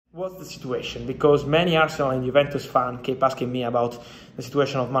What's the situation? Because many Arsenal and Juventus fans keep asking me about the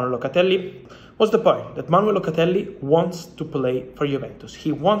situation of Manuel Locatelli. What's the point? That Manuel Locatelli wants to play for Juventus.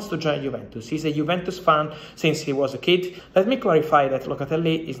 He wants to join Juventus. He's a Juventus fan since he was a kid. Let me clarify that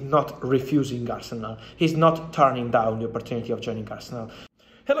Locatelli is not refusing Arsenal. He's not turning down the opportunity of joining Arsenal.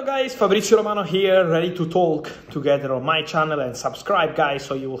 Hello guys, Fabrizio Romano here, ready to talk together on my channel, and subscribe guys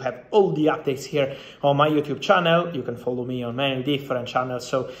so you will have all the updates here on my YouTube channel. You can follow me on many different channels,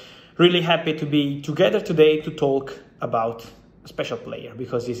 so really happy to be together today to talk about a special player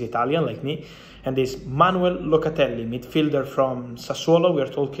because he's Italian like me, and this Manuel Locatelli, midfielder from Sassuolo. We are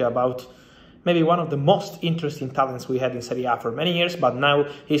talking about maybe one of the most interesting talents we had in Serie A for many years, but now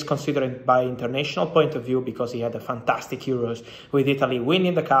he's considered by international point of view because he had a fantastic Euros with Italy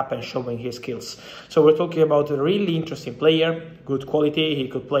winning the cup and showing his skills. So we're talking about a really interesting player, good quality. He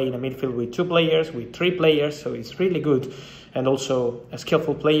could play in a midfield with 2 players, with 3 players, so he's really good and also a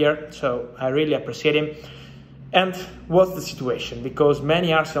skillful player. So I really appreciate him. And what's the situation? Because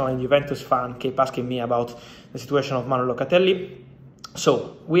many Arsenal and Juventus fans keep asking me about the situation of Manuel Locatelli.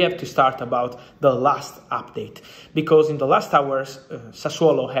 So we have to start about the last update, because in the last hours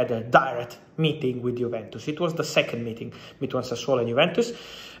Sassuolo had a direct meeting with Juventus. It was the second meeting between Sassuolo and Juventus,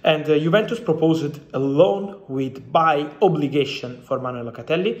 and Juventus proposed a loan with buy obligation for Manuel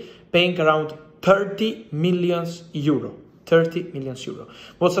Locatelli, paying around 30 million euro. 30 million euro.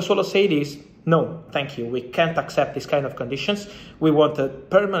 What Sassuolo said is, no, thank you, we can't accept this kind of conditions. We want a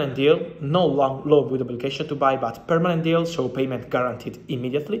permanent deal, no long loan with obligation to buy, but permanent deal, so payment guaranteed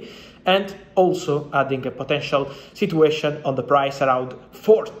immediately. And also adding a potential situation on the price around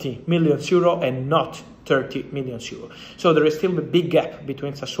 40 million euro and not 30 million euro. So there is still a big gap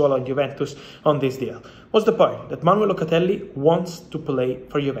between Sassuolo and Juventus on this deal. What's the point? That Manuel Locatelli wants to play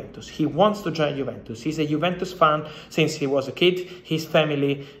for Juventus. He wants to join Juventus. He's a Juventus fan since he was a kid. His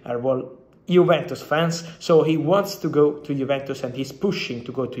family are, well, Juventus fans, so he wants to go to Juventus and he's pushing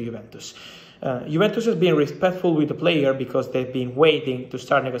to go to Juventus. Juventus has been respectful with the player because they've been waiting to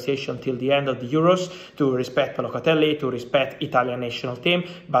start negotiation till the end of the Euros to respect Locatelli, to respect Italian national team,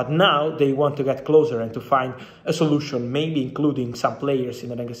 but now they want to get closer and to find a solution, maybe including some players in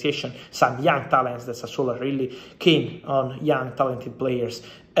the negotiation, some young talents that Sassuolo are really keen on, young talented players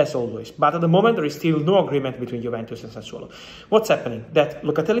as always. But at the moment there is still no agreement between Juventus and Sassuolo. What's happening? That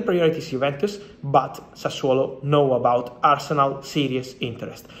Locatelli priorities Juventus, but Sassuolo know about Arsenal serious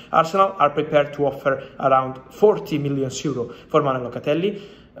interest. Arsenal are prepared to offer around 40 million euro for Manuel Locatelli.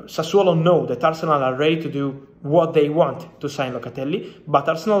 Sassuolo know that Arsenal are ready to do what they want to sign Locatelli, but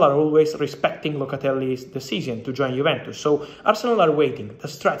Arsenal are always respecting Locatelli's decision to join Juventus. So Arsenal are waiting. The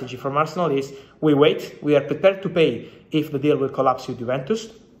strategy from Arsenal is, we wait, we are prepared to pay if the deal will collapse with Juventus,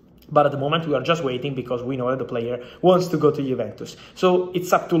 but at the moment we are just waiting because we know that the player wants to go to Juventus. So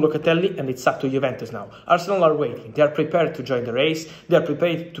it's up to Locatelli and it's up to Juventus now. Arsenal are waiting. They are prepared to join the race. They are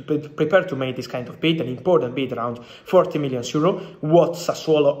prepared to make this kind of bid, an important bid around 40 million euro, what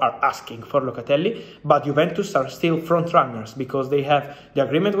Sassuolo are asking for Locatelli. But Juventus are still front runners because they have the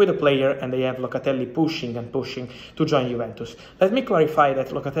agreement with the player and they have Locatelli pushing and pushing to join Juventus. Let me clarify that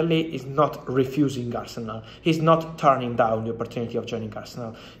Locatelli is not refusing Arsenal. He's not turning down the opportunity of joining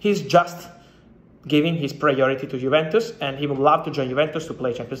Arsenal. He's just giving his priority to Juventus, and he would love to join Juventus to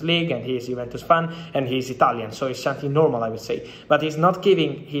play Champions League, and he is a Juventus fan and he is Italian, so it's something normal, I would say. But he's not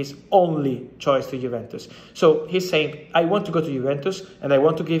giving his only choice to Juventus. So he's saying, I want to go to Juventus and I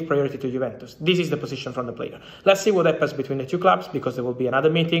want to give priority to Juventus. This is the position from the player. Let's see what happens between the two clubs, because there will be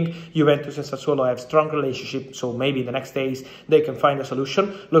another meeting. Juventus and Sassuolo have strong relationship, so maybe in the next days they can find a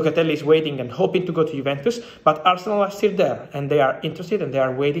solution. Locatelli is waiting and hoping to go to Juventus, but Arsenal are still there and they are interested and they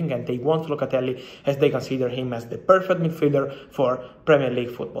are waiting and they want Locatelli, as they consider him as the perfect midfielder for Premier League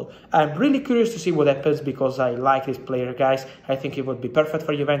football. I'm really curious to see what happens because I like this player, guys. I think he would be perfect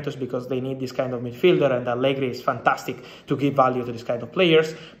for Juventus because they need this kind of midfielder, and Allegri is fantastic to give value to this kind of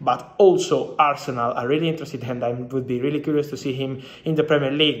players. But also Arsenal are really interested, and I would be really curious to see him in the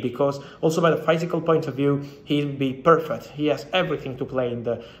Premier League because also by the physical point of view, he will be perfect. He has everything to play in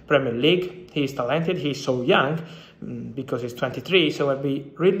the Premier League. He is talented, he is so young, because he's 23, so it'll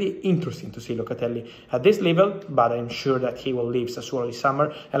be really interesting to see Locatelli at this level, but I'm sure that he will leave Sassuolo this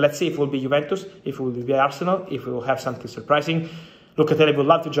summer, and let's see if it will be Juventus, if it will be Arsenal, if we will have something surprising. Locatelli would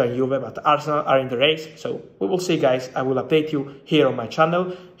love to join Juve, but Arsenal are in the race, so we will see, guys. I will update you here on my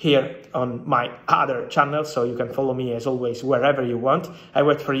channel, here on my other channel, so you can follow me as always wherever you want. I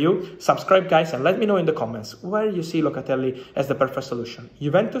wait for you. Subscribe, guys, and let me know in the comments where you see Locatelli as the perfect solution,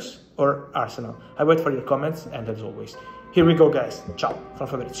 Juventus or Arsenal. I wait for your comments, and as always, here we go, guys. Ciao from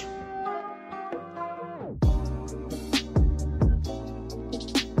Fabrizio.